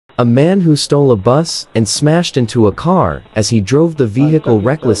A man who stole a bus and smashed into a car as he drove the vehicle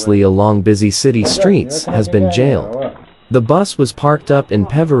recklessly along busy city streets has been jailed. The bus was parked up in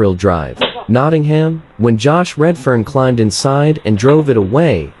Peveril Drive, Nottingham, when Josh Redfern climbed inside and drove it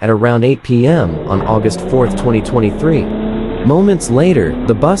away at around 8 p.m. on August 4, 2023. Moments later,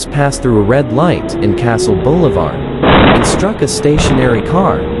 the bus passed through a red light in Castle Boulevard and struck a stationary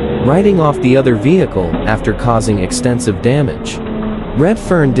car, riding off the other vehicle after causing extensive damage.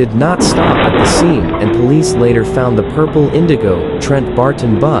 Redfern did not stop at the scene, and police later found the purple Indigo Trent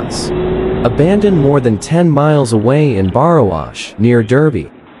Barton bus abandoned more than 10 miles away in Barrowash, near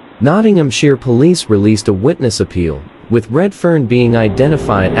Derby. Nottinghamshire police released a witness appeal, with Redfern being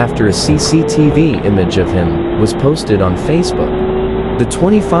identified after a CCTV image of him was posted on Facebook. The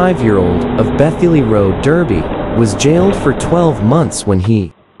 25-year-old of Bethley Road, Derby, was jailed for 12 months when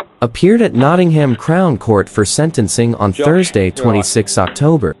he appeared at Nottingham Crown Court for sentencing on Thursday, 26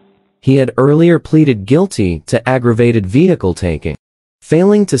 October. He had earlier pleaded guilty to aggravated vehicle taking,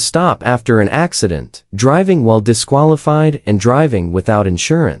 failing to stop after an accident, driving while disqualified, and driving without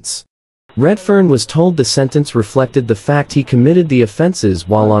insurance. Redfern was told the sentence reflected the fact he committed the offenses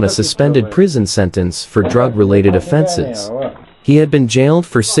while on a suspended prison sentence for drug-related offenses. He had been jailed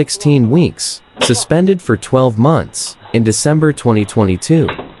for 16 weeks, suspended for 12 months, in December 2022,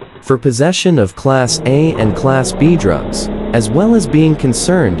 for possession of Class A and Class B drugs, as well as being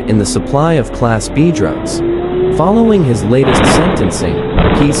concerned in the supply of Class B drugs. Following his latest sentencing,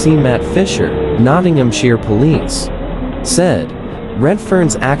 PC Matt Fisher, Nottinghamshire Police, said,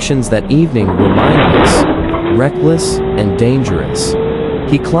 Redfern's actions that evening were mindless, reckless, and dangerous.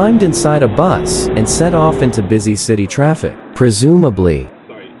 He climbed inside a bus and set off into busy city traffic, presumably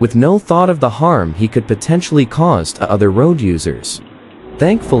with no thought of the harm he could potentially cause to other road users.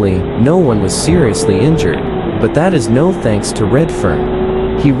 Thankfully, no one was seriously injured, but that is no thanks to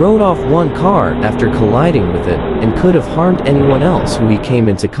Redfern. He rode off one car after colliding with it and could have harmed anyone else who he came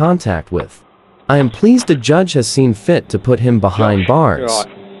into contact with. I am pleased a judge has seen fit to put him behind bars.